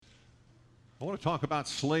I want to talk about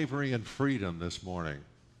slavery and freedom this morning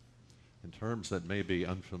in terms that may be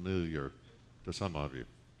unfamiliar to some of you.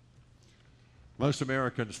 Most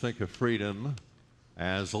Americans think of freedom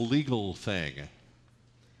as a legal thing.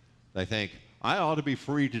 They think, I ought to be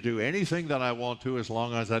free to do anything that I want to as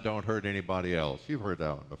long as I don't hurt anybody else. You've heard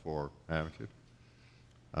that one before, haven't you?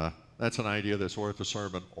 That's an idea that's worth a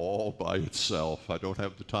sermon all by itself. I don't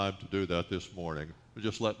have the time to do that this morning. But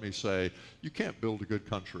just let me say, you can't build a good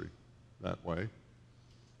country that way.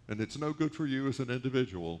 And it's no good for you as an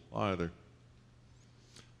individual either.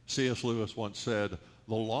 C.S. Lewis once said,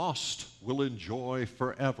 the lost will enjoy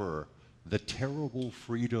forever the terrible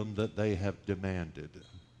freedom that they have demanded.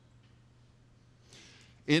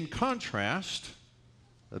 In contrast,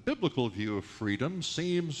 the biblical view of freedom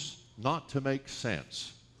seems not to make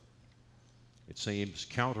sense. It seems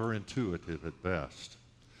counterintuitive at best.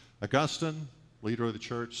 Augustine, leader of the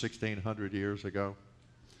church 1,600 years ago,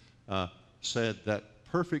 said that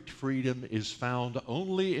perfect freedom is found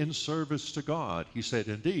only in service to God. He said,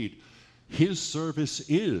 indeed, his service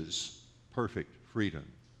is perfect freedom.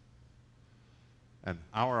 And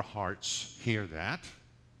our hearts hear that,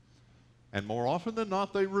 and more often than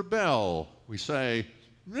not, they rebel. We say,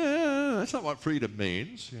 that's not what freedom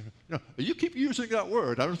means. You keep using that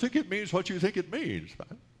word. I don't think it means what you think it means.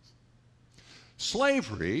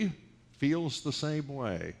 Slavery feels the same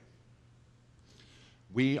way.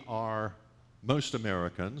 Most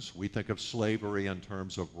Americans, we think of slavery in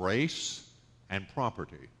terms of race and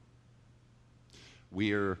property.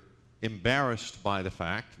 We're embarrassed by the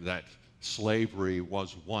fact that slavery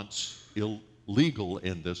was once illegal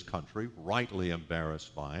in this country, rightly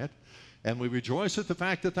embarrassed by it. And we rejoice at the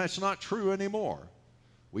fact that that's not true anymore.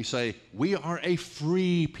 We say, we are a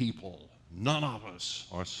free people. None of us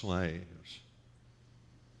are slaves.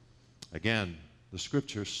 Again, the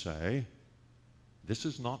scriptures say, this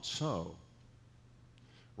is not so.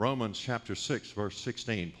 Romans chapter 6, verse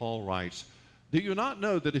 16, Paul writes, do you not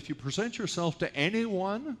know that if you present yourself to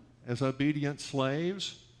anyone as obedient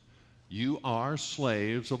slaves, you are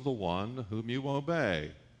slaves of the one whom you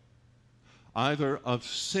obey, either of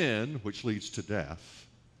sin, which leads to death,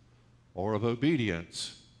 or of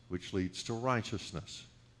obedience, which leads to righteousness.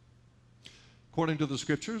 According to the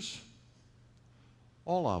scriptures,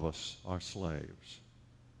 all of us are slaves,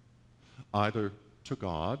 either to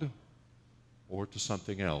God or to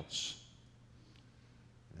something else.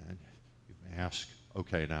 And you may ask,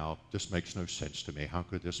 okay, now, this makes no sense to me. How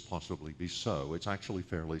could this possibly be so? It's actually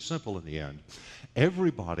fairly simple in the end.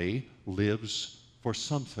 Everybody lives for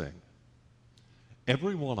something.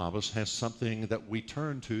 Every one of us has something that we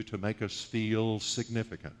turn to make us feel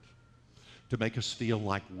significant, to make us feel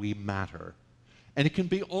like we matter. And it can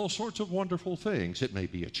be all sorts of wonderful things. It may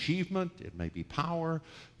be achievement, it may be power,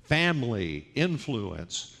 family,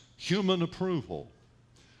 influence, human approval.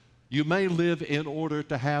 You may live in order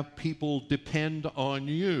to have people depend on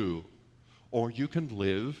you, or you can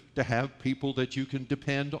live to have people that you can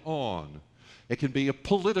depend on. It can be a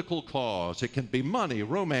political cause, it can be money,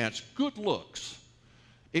 romance, good looks.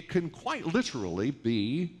 It can quite literally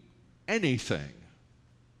be anything.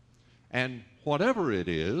 And whatever it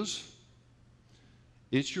is,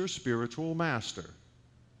 it's your spiritual master.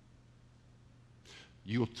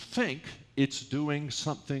 You think it's doing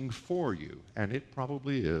something for you, and it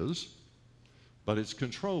probably is, but it's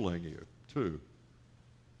controlling you too.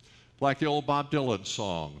 Like the old Bob Dylan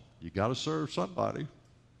song, you got to serve somebody.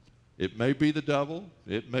 It may be the devil,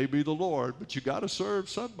 it may be the Lord, but you got to serve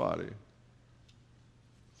somebody.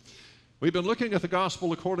 We've been looking at the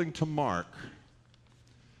gospel according to Mark,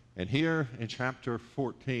 and here in chapter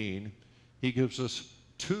 14, he gives us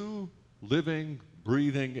two living,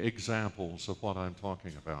 breathing examples of what I'm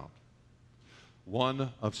talking about.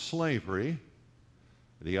 One of slavery,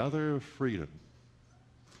 the other of freedom.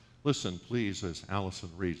 Listen, please, as Allison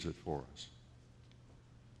reads it for us.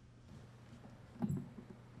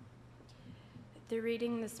 The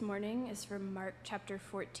reading this morning is from Mark chapter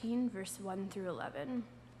 14, verse 1 through 11.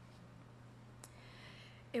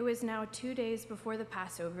 It was now 2 days before the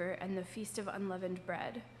Passover and the Feast of Unleavened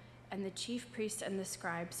Bread, and the chief priests and the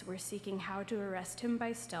scribes were seeking how to arrest him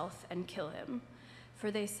by stealth and kill him.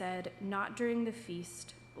 For they said, not during the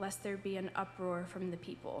feast, lest there be an uproar from the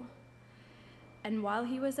people. And while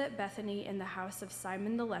he was at Bethany in the house of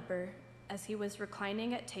Simon the leper, as he was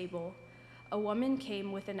reclining at table, a woman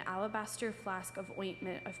came with an alabaster flask of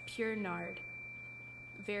ointment of pure nard,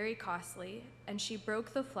 very costly, and she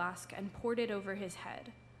broke the flask and poured it over his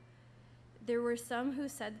head. There were some who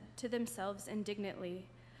said to themselves indignantly,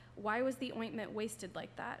 why was the ointment wasted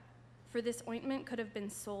like that? For this ointment could have been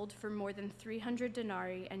sold for more than 300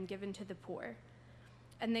 denarii and given to the poor.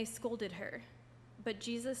 And they scolded her. But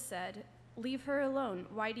Jesus said, "Leave her alone.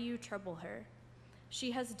 Why do you trouble her?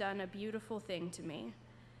 She has done a beautiful thing to me.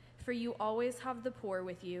 For you always have the poor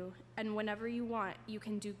with you, and whenever you want, you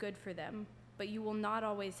can do good for them, but you will not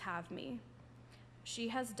always have me. She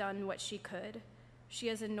has done what she could. She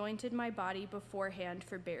has anointed my body beforehand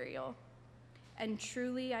for burial. And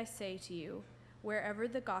truly I say to you, wherever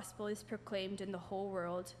the gospel is proclaimed in the whole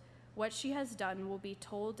world, what she has done will be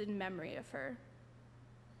told in memory of her."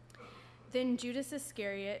 Then Judas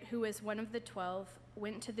Iscariot, who was one of the 12,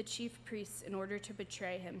 went to the chief priests in order to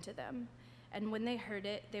betray him to them. And when they heard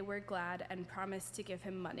it, they were glad and promised to give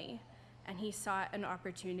him money. And he sought an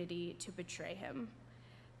opportunity to betray him.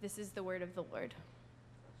 This is the word of the Lord.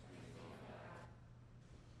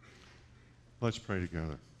 Let's pray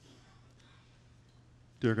together.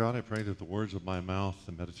 Dear God, I pray that the words of my mouth,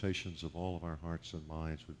 the meditations of all of our hearts and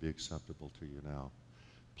minds would be acceptable to you now.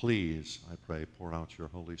 Please, I pray, pour out your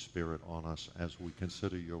Holy Spirit on us as we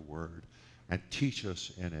consider your word and teach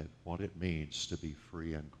us in it what it means to be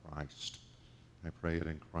free in Christ. I pray it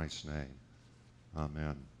in Christ's name.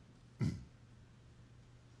 Amen.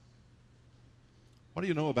 What do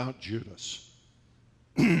you know about Judas?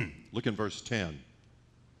 Look in verse 10.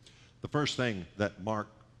 The first thing that Mark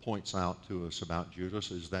points out to us about Judas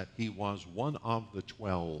is that he was one of the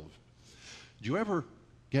 12. Do you ever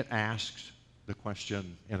get asked the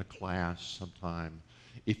question in a class sometime,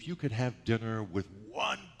 if you could have dinner with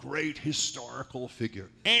one great historical figure,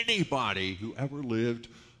 anybody who ever lived,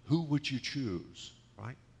 who would you choose,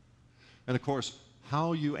 right? And of course,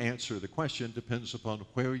 how you answer the question depends upon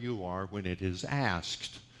where you are when it is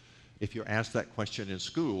asked. If you're asked that question in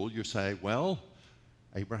school, you say, well,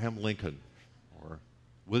 Abraham Lincoln, or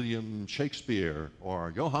William Shakespeare,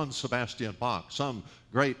 or Johann Sebastian Bach, some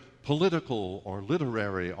great political or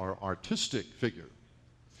literary or artistic figure.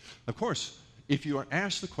 Of course, if you are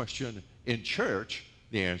asked the question in church,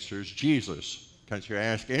 the answer is Jesus. Because you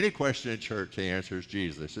ask any question in church, the answer is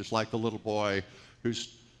Jesus. It's like the little boy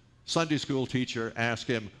whose Sunday school teacher asked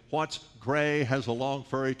him, what's gray, has a long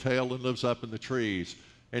furry tail, and lives up in the trees?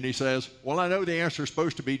 And he says, well, I know the answer is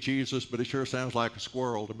supposed to be Jesus, but it sure sounds like a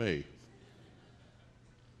squirrel to me.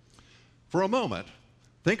 For a moment,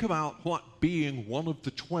 think about what being one of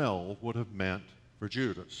the 12 would have meant for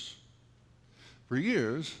Judas. For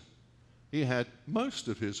years, he had most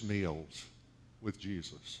of his meals with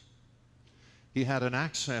Jesus. He had an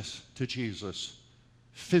access to Jesus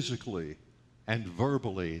physically and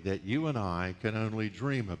verbally that you and I can only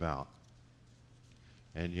dream about.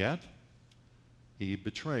 And yet, he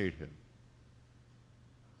betrayed him.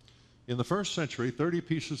 In the first century, 30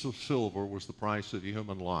 pieces of silver was the price of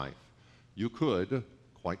human life. You could,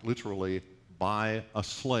 quite literally, buy a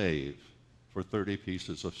slave for 30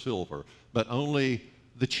 pieces of silver, but only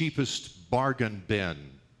the cheapest bargain bin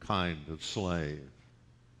kind of slave.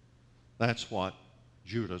 That's what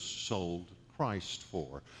Judas sold Christ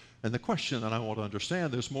for. And the question that I want to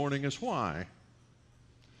understand this morning is why?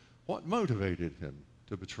 What motivated him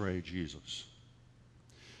to betray Jesus?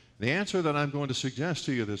 The answer that I'm going to suggest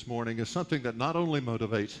to you this morning is something that not only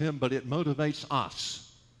motivates him, but it motivates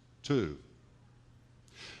us too.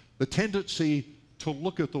 The tendency to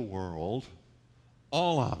look at the world,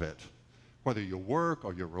 all of it, whether your work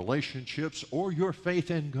or your relationships or your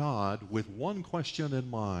faith in God, with one question in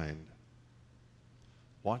mind: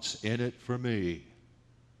 what's in it for me?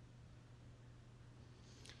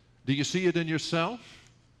 Do you see it in yourself?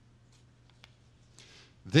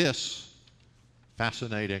 This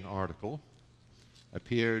fascinating article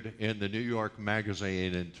appeared in the New York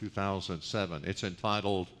Magazine in 2007. It's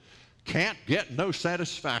entitled, "Can't Get No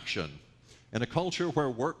Satisfaction. In a culture where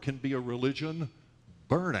work can be a religion,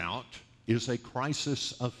 burnout is a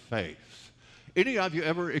crisis of faith." Any of you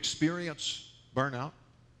ever experienced burnout?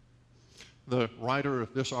 The writer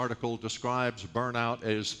of this article describes burnout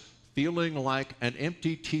as feeling like an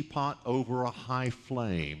empty teapot over a high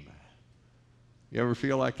flame. You ever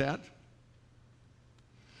feel like that?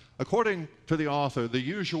 According to the author, the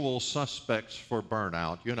usual suspects for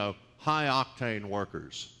burnout, high-octane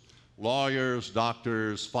workers, lawyers,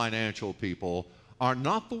 doctors, financial people, are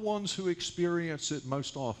not the ones who experience it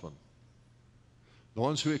most often. The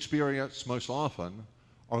ones who experience most often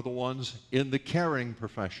are the ones in the caring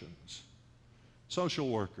professions: social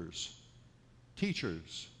workers,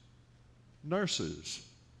 teachers, nurses,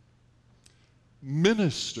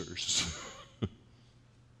 ministers.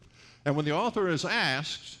 And when the author is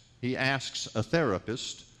asked, he asks a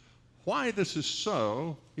therapist why this is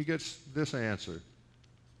so, he gets this answer.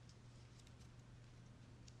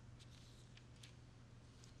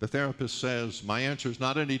 The therapist says, "My answer is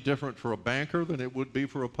not any different for a banker than it would be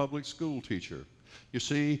for a public school teacher. You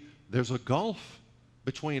see, there's a gulf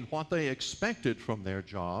between what they expected from their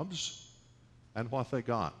jobs and what they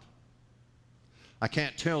got. I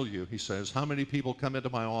can't tell you, he says, how many people come into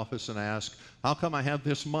my office and ask, how come I have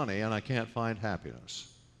this money and I can't find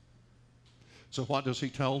happiness? So what does he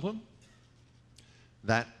tell them?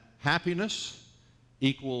 That happiness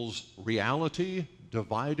equals reality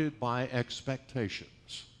divided by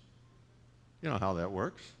expectations. You know how that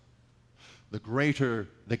works. The greater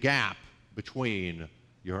the gap between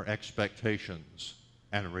your expectations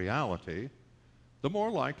and reality, the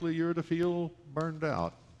more likely you're to feel burned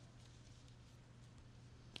out.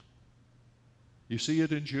 You see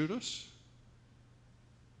it in Judas?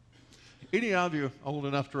 Any of you old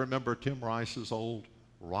enough to remember Tim Rice's old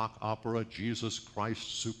rock opera, Jesus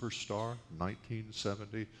Christ Superstar,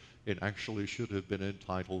 1970? It actually should have been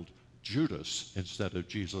entitled Judas instead of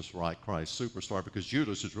Jesus Christ Superstar, because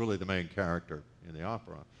Judas is really the main character in the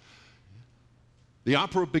opera. The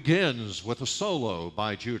opera begins with a solo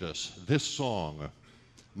by Judas, this song,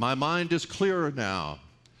 "My mind is clearer now.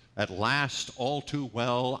 At last, all too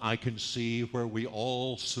well, I can see where we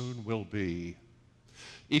all soon will be.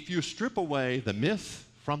 If you strip away the myth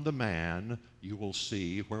from the man, you will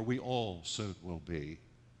see where we all soon will be.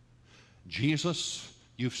 Jesus,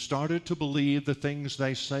 you've started to believe the things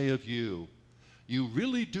they say of you. You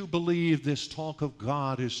really do believe this talk of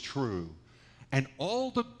God is true. And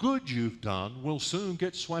all the good you've done will soon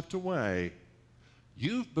get swept away.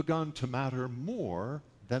 You've begun to matter more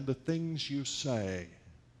than the things you say."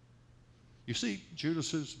 You see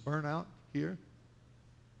Judas's burnout here?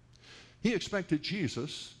 He expected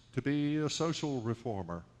Jesus to be a social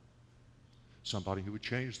reformer, somebody who would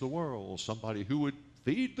change the world, somebody who would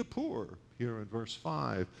feed the poor, here in verse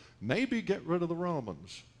 5, maybe get rid of the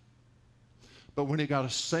Romans. But when he got a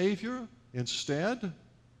Savior instead,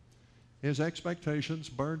 his expectations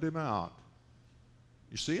burned him out.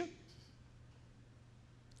 You see it?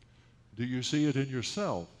 Do you see it in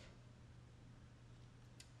yourself?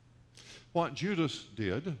 What Judas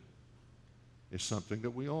did is something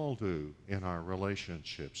that we all do in our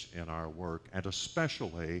relationships, in our work, and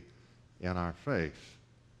especially in our faith.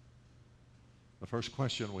 The first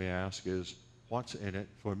question we ask is, what's in it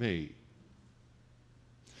for me?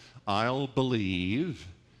 I'll believe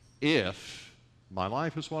if my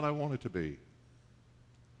life is what I want it to be.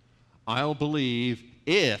 I'll believe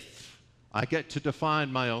if I get to define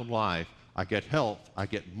my own life. I get health, I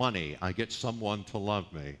get money, I get someone to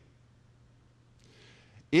love me.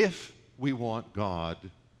 If we want God,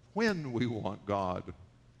 when we want God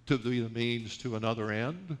to be the means to another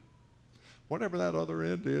end, whatever that other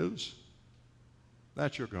end is,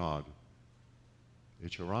 that's your God.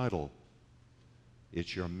 It's your idol.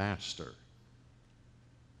 It's your master.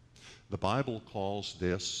 The Bible calls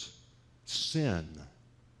this sin,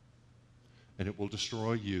 and it will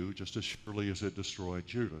destroy you just as surely as it destroyed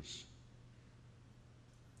Judas.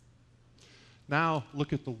 Now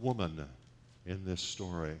look at the woman in this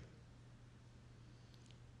story.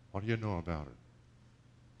 What do you know about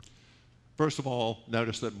it? First of all,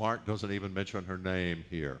 notice that Mark doesn't even mention her name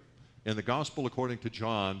here. In the Gospel according to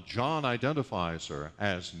John, John identifies her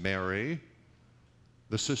as Mary,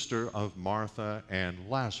 the sister of Martha and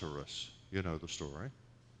Lazarus. You know the story.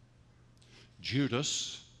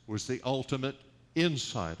 Judas was the ultimate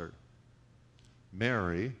insider.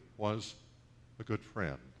 Mary was a good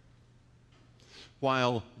friend.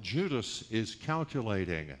 While Judas is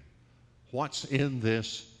calculating, what's in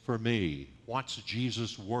this for me? What's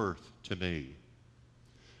Jesus worth to me?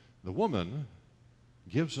 The woman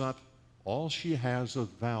gives up all she has of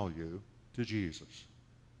value to Jesus.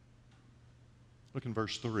 Look in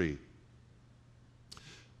verse 3.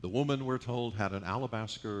 The woman, we're told, had an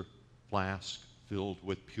alabaster flask filled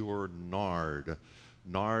with pure nard.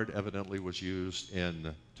 Nard evidently was used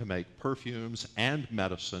to make perfumes and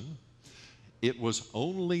medicine. It was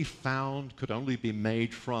only found, could only be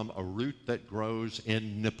made from a root that grows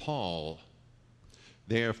in Nepal.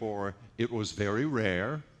 Therefore, it was very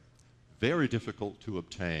rare, very difficult to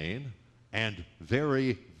obtain, and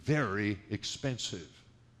very, very expensive.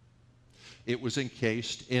 It was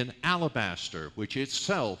encased in alabaster, which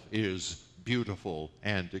itself is beautiful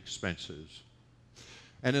and expensive.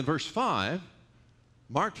 And in verse 5,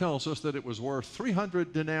 Mark tells us that it was worth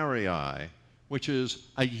 300 denarii, which is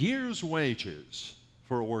a year's wages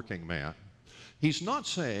for a working man. He's not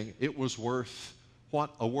saying it was worth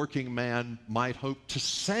what a working man might hope to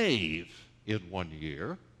save in 1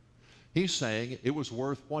 year. He's saying it was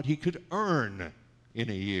worth what he could earn in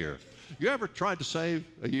a year. You ever tried to save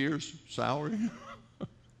a year's salary?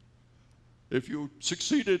 If you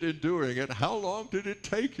succeeded in doing it, how long did it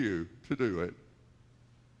take you to do it?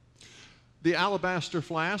 The alabaster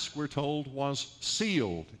flask, we're told, was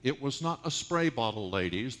sealed. It was not a spray bottle,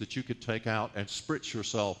 ladies, that you could take out and spritz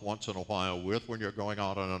yourself once in a while with when you're going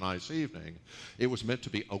out on a nice evening. It was meant to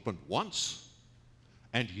be opened once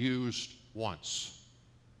and used once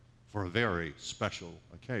for a very special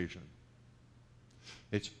occasion.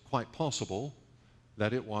 It's quite possible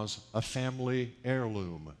that it was a family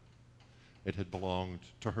heirloom. It had belonged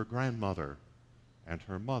to her grandmother and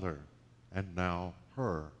her mother, and now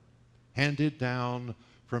her. Handed down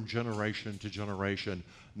from generation to generation,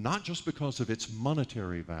 not just because of its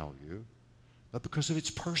monetary value, but because of its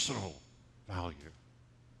personal value.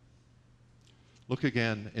 Look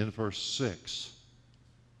again in verse 6.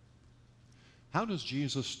 How does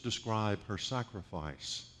Jesus describe her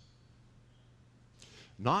sacrifice?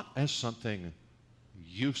 Not as something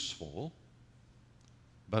useful,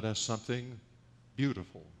 but as something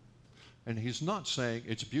beautiful. And he's not saying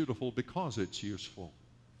it's beautiful because it's useful.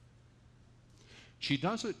 She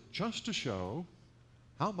does it just to show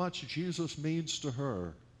how much Jesus means to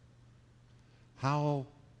her, how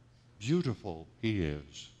beautiful he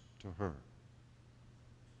is to her.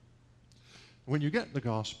 When you get the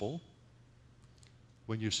gospel,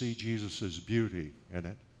 when you see Jesus' beauty in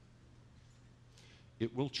it,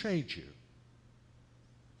 it will change you.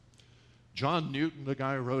 John Newton, the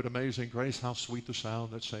guy who wrote Amazing Grace, how sweet the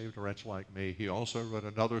sound that saved a wretch like me, he also wrote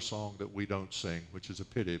another song that we don't sing, which is a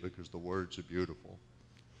pity because the words are beautiful.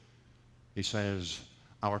 He says,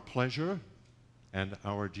 our pleasure and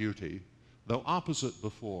our duty, though opposite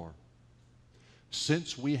before,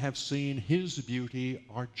 since we have seen his beauty,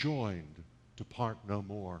 are joined to part no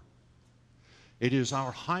more. It is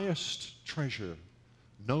our highest treasure,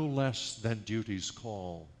 no less than duty's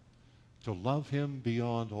call, to love him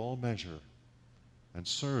beyond all measure and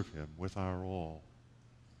serve him with our all.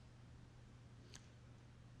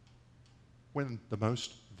 When the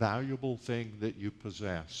most valuable thing that you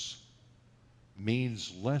possess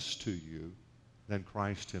means less to you than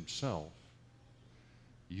Christ himself,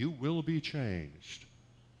 you will be changed.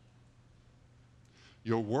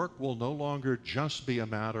 Your work will no longer just be a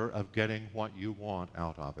matter of getting what you want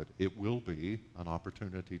out of it. It will be an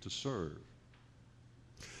opportunity to serve.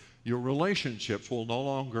 Your relationships will no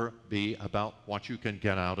longer be about what you can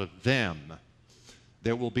get out of them.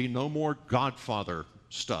 There will be no more Godfather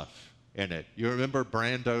stuff in it. You remember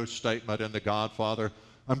Brando's statement in The Godfather?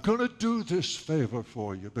 I'm going to do this favor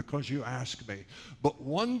for you because you asked me, but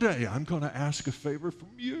one day I'm going to ask a favor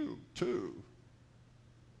from you too.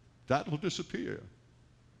 That will disappear.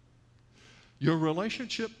 Your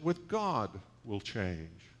relationship with God will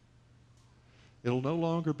change. It'll no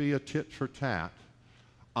longer be a tit for tat.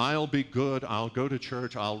 I'll be good, I'll go to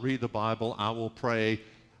church, I'll read the Bible, I will pray,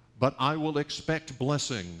 but I will expect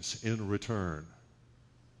blessings in return.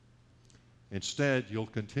 Instead, you'll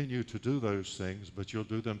continue to do those things, but you'll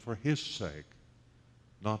do them for his sake,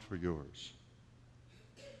 not for yours.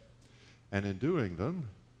 And in doing them,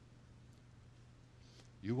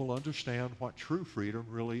 you will understand what true freedom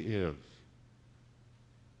really is.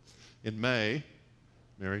 In May,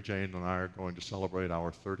 Mary Jane and I are going to celebrate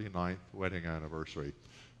our 39th wedding anniversary.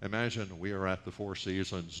 Imagine we are at the Four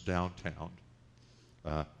Seasons downtown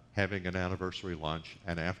having an anniversary lunch,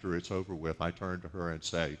 and after it's over with, I turn to her and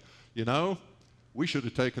say, you know, we should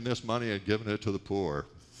have taken this money and given it to the poor.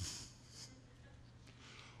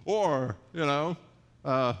 Or, you know,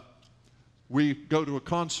 we go to a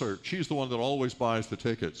concert. She's the one that always buys the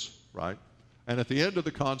tickets, right? And at the end of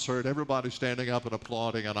the concert, everybody's standing up and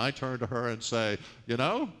applauding, and I turn to her and say, you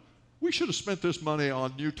know, we should have spent this money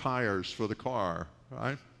on new tires for the car,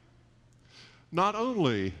 right? Not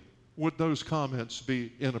only would those comments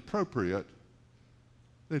be inappropriate,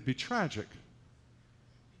 they'd be tragic.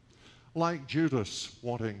 Like Judas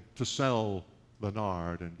wanting to sell the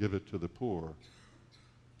nard and give it to the poor,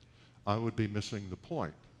 I would be missing the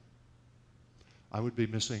point. I would be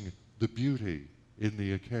missing the beauty in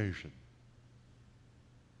the occasion.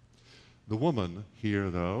 The woman here,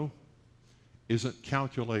 though, isn't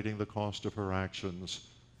calculating the cost of her actions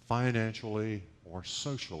financially or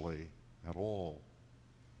socially at all.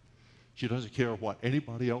 She doesn't care what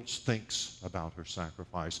anybody else thinks about her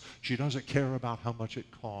sacrifice. She doesn't care about how much it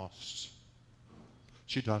costs.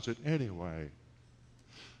 She does it anyway.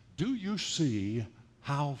 Do you see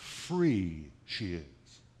how free she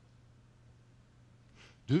is?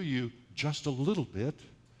 Do you just a little bit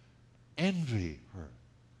envy her?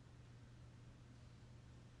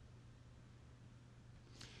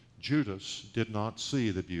 Judas did not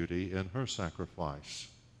see the beauty in her sacrifice.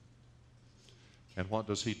 And what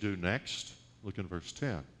does he do next? Look in verse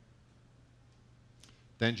 10.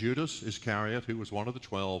 Then Judas Iscariot, who was one of the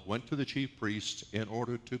 12, went to the chief priests in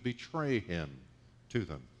order to betray him to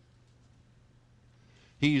them.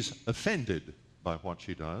 He's offended by what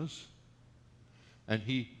she does, and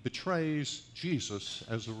he betrays Jesus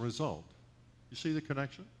as a result. You see the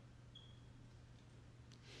connection?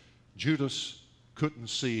 Judas couldn't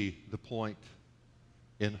see the point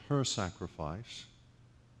in her sacrifice.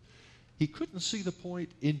 He couldn't see the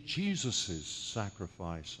point in Jesus'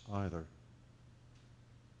 sacrifice either.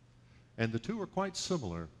 And the two are quite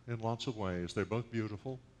similar in lots of ways. They're both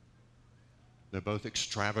beautiful. They're both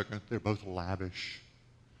extravagant. They're both lavish.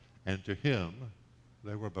 And to him,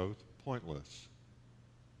 they were both pointless.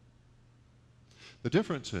 The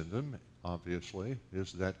difference in them, obviously,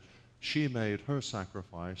 is that she made her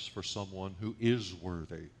sacrifice for someone who is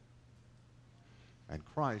worthy. And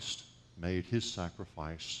Christ made his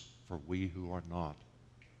sacrifice for we who are not.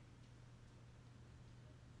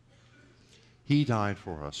 He died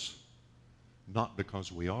for us, not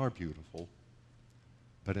because we are beautiful,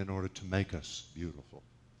 but in order to make us beautiful.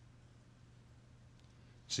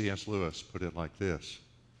 C.S. Lewis put it like this: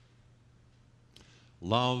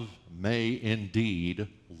 love may indeed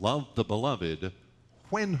love the beloved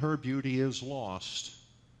when her beauty is lost,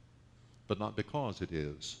 but not because it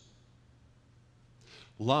is.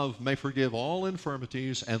 Love may forgive all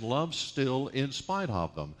infirmities and love still in spite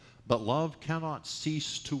of them, but love cannot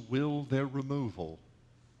cease to will their removal.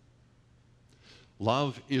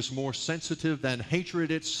 Love is more sensitive than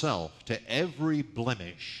hatred itself to every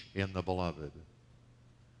blemish in the beloved.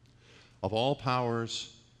 Of all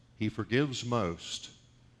powers, he forgives most,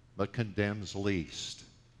 but condemns least.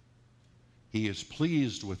 He is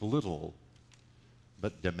pleased with little,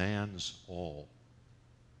 but demands all.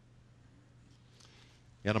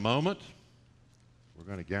 In a moment, we're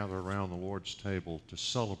going to gather around the Lord's table to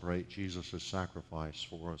celebrate Jesus' sacrifice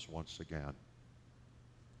for us once again.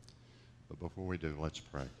 But before we do, let's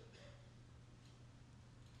pray.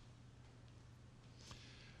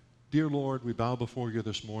 Dear Lord, we bow before you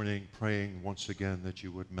this morning, praying once again that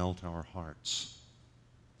you would melt our hearts,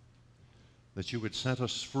 that you would set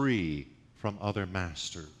us free from other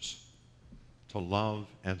masters to love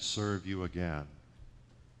and serve you again.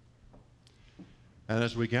 And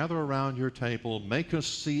as we gather around your table, make us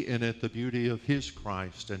see in it the beauty of his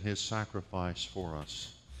Christ and his sacrifice for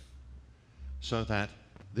us, so that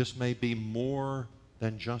this may be more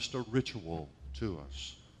than just a ritual to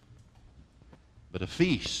us, but a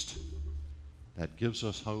feast that gives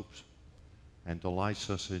us hope and delights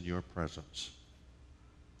us in your presence.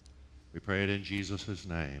 We pray it in Jesus'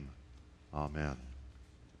 name. Amen.